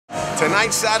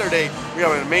tonight, Saturday, we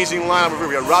have an amazing lineup.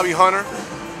 We got Robbie Hunter,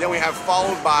 then we have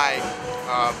followed by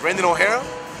Brendan O'Hara,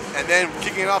 and then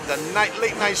kicking it off the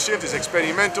late night shift is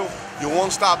Experimental. You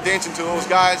won't stop dancing to those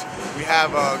guys. We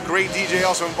have a great DJ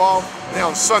also involved. And then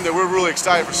on Sunday, we're really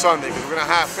excited for Sunday because we're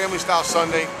gonna have Family Style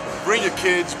Sunday. Bring your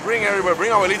kids, bring everybody, bring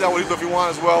abuelita if you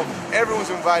want as well. Everyone's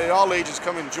invited, all ages,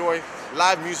 come enjoy.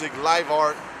 Live music, live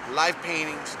art, live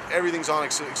paintings, everything's on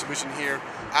exhibition here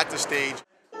at the stage.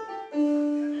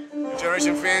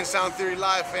 Generation fans, Sound Theory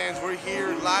Live fans, we're here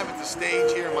live at the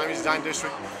stage here in Miami Design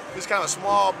District. This is kind of a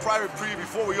small private preview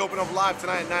before we open up live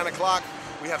tonight at 9 o'clock.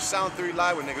 We have Sound Theory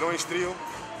Live with Negroni's Trio,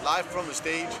 live from the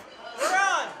stage. We're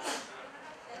on!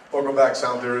 Welcome back,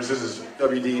 Sound Theorists. This is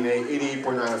WDNA 88.9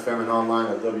 FM and online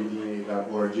at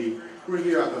WDNA.org. We're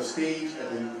here at the stage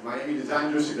at the Miami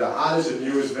Design District, the hottest and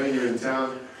newest venue in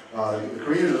town. The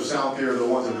creators of Sound Theory are the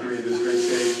ones that created this great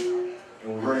stage.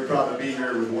 And we're very proud to be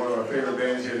here with one of our favorite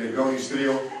bands here, Negroni's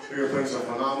Trio. We're going to play some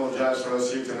phenomenal jazz for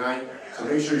us here tonight. So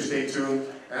make sure you stay tuned.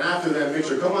 And after that, make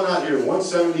sure come on out here,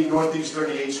 170 Northeast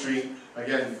 38th Street.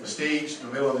 Again, the stage, the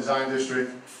middle of the Design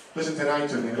District. Listen tonight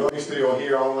to Negroni's Trio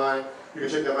here online. You can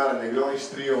check them out at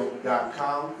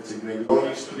negronistrio.com. It's at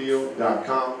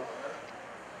negronistrio.com.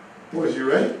 Boys, you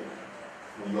ready?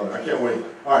 I can't wait.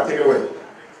 All right, take it away.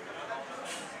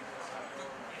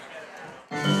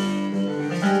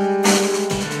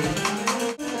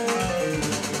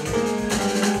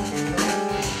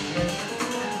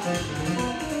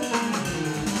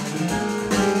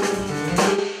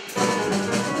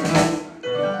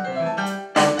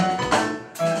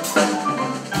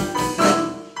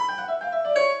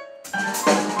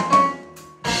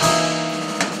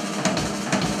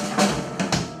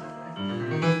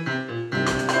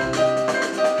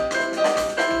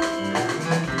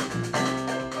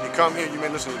 Come here, you may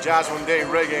listen to jazz one day,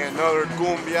 reggae another,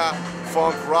 cumbia,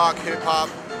 funk, rock, hip-hop,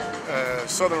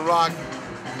 southern rock,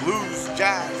 blues,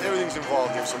 jazz, everything's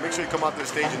involved here. So make sure you come out to the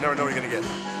stage, you never know what you're going to get.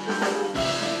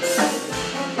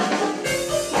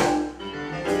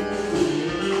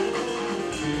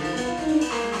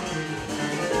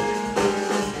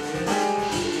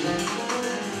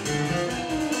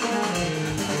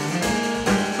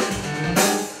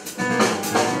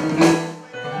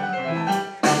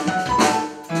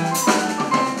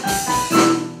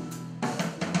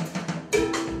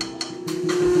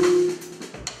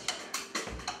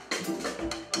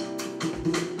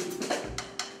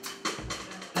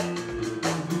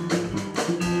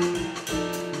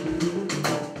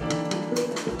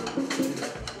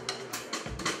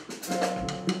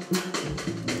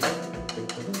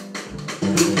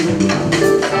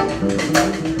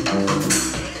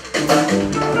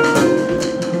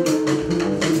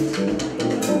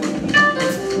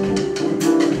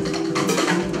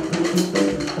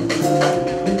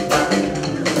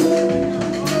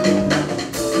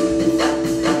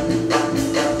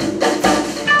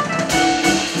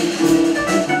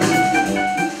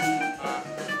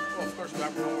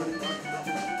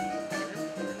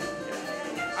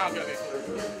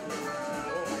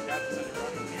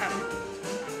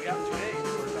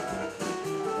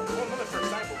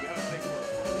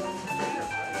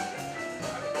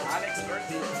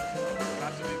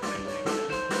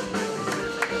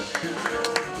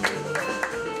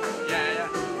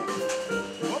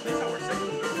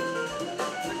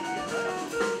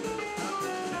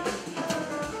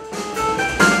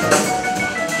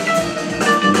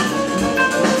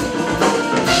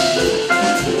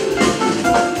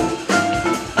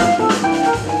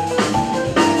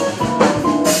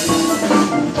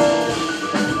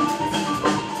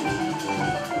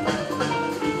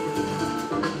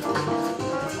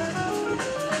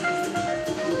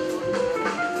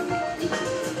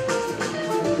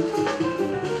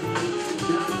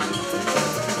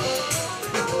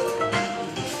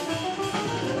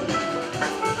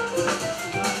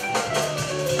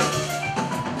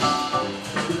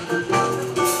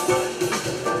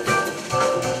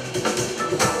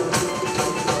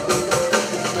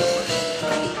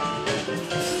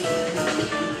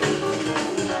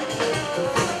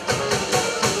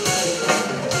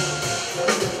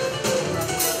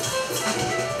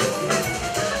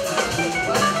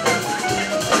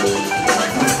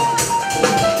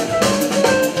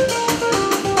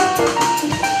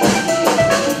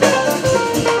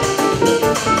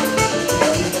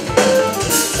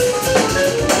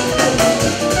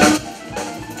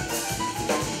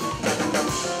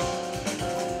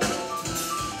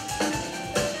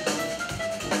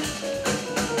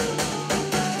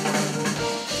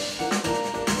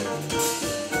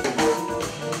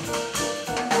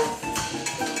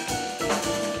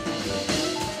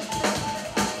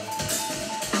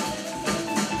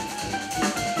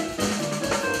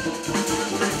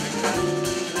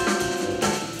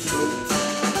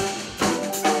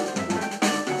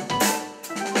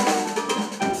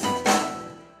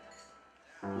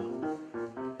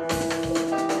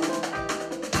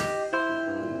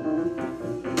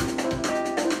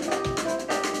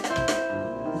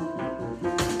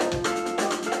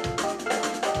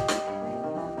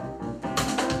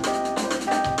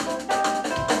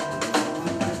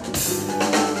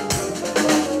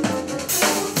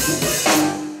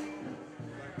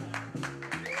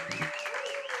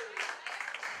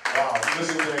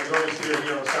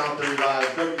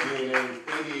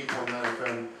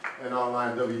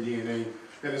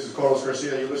 Carlos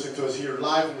Garcia. You're listening to us here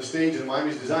live from the stage in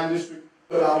Miami's Design District.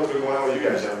 What albums are going on with you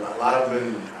guys? A lot of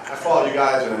them. I follow you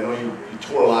guys, and I know you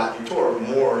tour a lot. You tour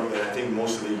more than I think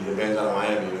most of the bands out of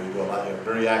Miami. You do a lot. You're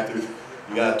very active.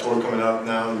 You got a tour coming up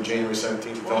now on January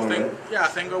 17th. I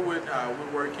think we're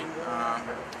working.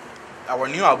 Our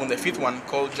new album, the fifth one,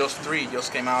 called Just 3,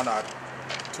 just came out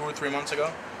 2 or 3 months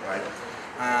ago. Right.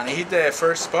 And it hit the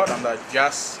first spot on the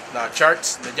Jazz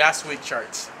Week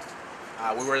charts.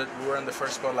 We were in the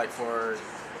first spot like for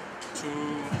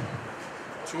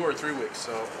two or 3 weeks.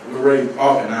 So we were ready. Okay,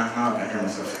 now I can hear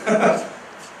myself.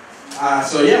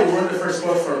 So yeah, we were in the first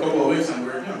spot for a couple of weeks, and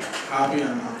we're happy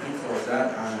and thankful for that.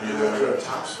 And you're at a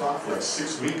top spot for like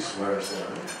 6 weeks, what I understand.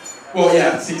 Well,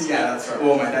 yeah, 6. Yeah, that's right.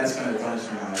 Well, my dad's gonna punish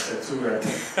me now. I said 2 right.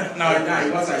 No,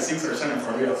 it was like 6 or 7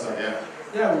 for real. So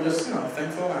yeah, we're just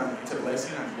thankful, and it's a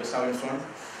blessing, and just having fun.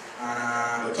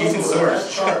 Keep it short. That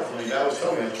chart, that was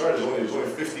telling me that chart is only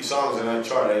 50 songs in that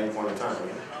chart at any point in time.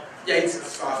 Right? Yeah, it's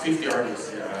 50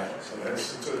 artists. Yeah. Right.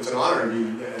 So it's an honor to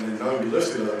be and not to be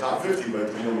listed in the top 50,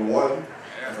 but be number 1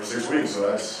 for 6 weeks. So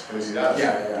that's crazy.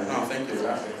 Yeah. No, thank you.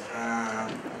 Exactly.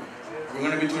 We're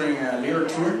gonna be doing a little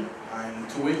tour in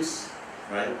 2 weeks.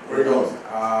 Right. Where are you going?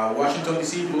 Washington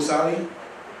D.C., Blue Sally.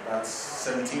 That's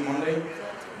 17 Monday.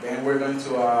 Then we're going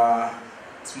to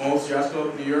Smalls Jazz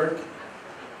Club, New York.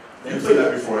 You played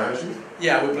that before, haven't you?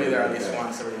 Yeah, we play there at least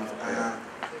once every month.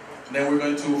 Then we're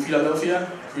going to Philadelphia,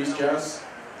 Chris Jazz,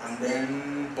 and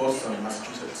then Boston,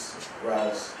 Massachusetts,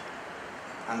 Rouse.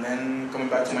 And then coming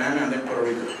back to Miami, and then Puerto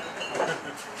Rico.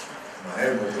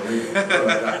 Miami, Puerto Rico.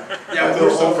 Yeah, we're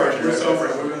so fresh.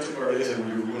 We're going to Puerto Rico. Listen,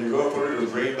 when you go to Puerto Rico,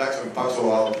 bring back some pan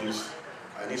sobao, please.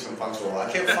 I need some pan sobao.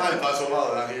 I can't find pan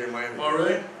sobao out here in Miami. Oh,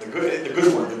 really? The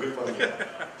good one.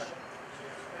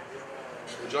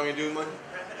 What John you doing, man?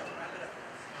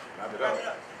 Wrap it up.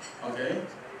 Okay.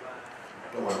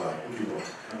 Don't worry about it. We'll keep going.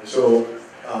 So,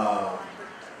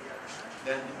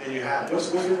 then you have, what's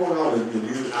going on with the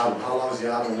new album? How long is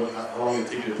the album? How long did it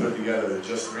take you to put it together?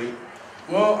 Just 3?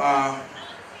 Well,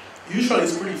 usually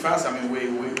it's pretty fast. I mean,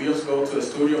 we just go to the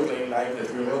studio, play live, the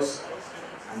 3 of us,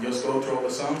 and just go through all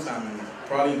the songs, and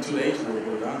probably in 2 days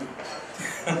we're done.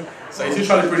 So it's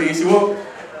usually pretty easy. Well,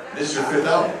 this is your 5th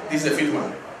album? This is the 5th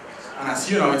one. And as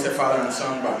you know, it's a father and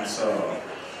son band, so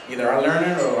either I learn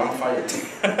it or I'm fired.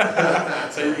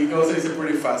 So it's a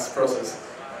pretty fast process.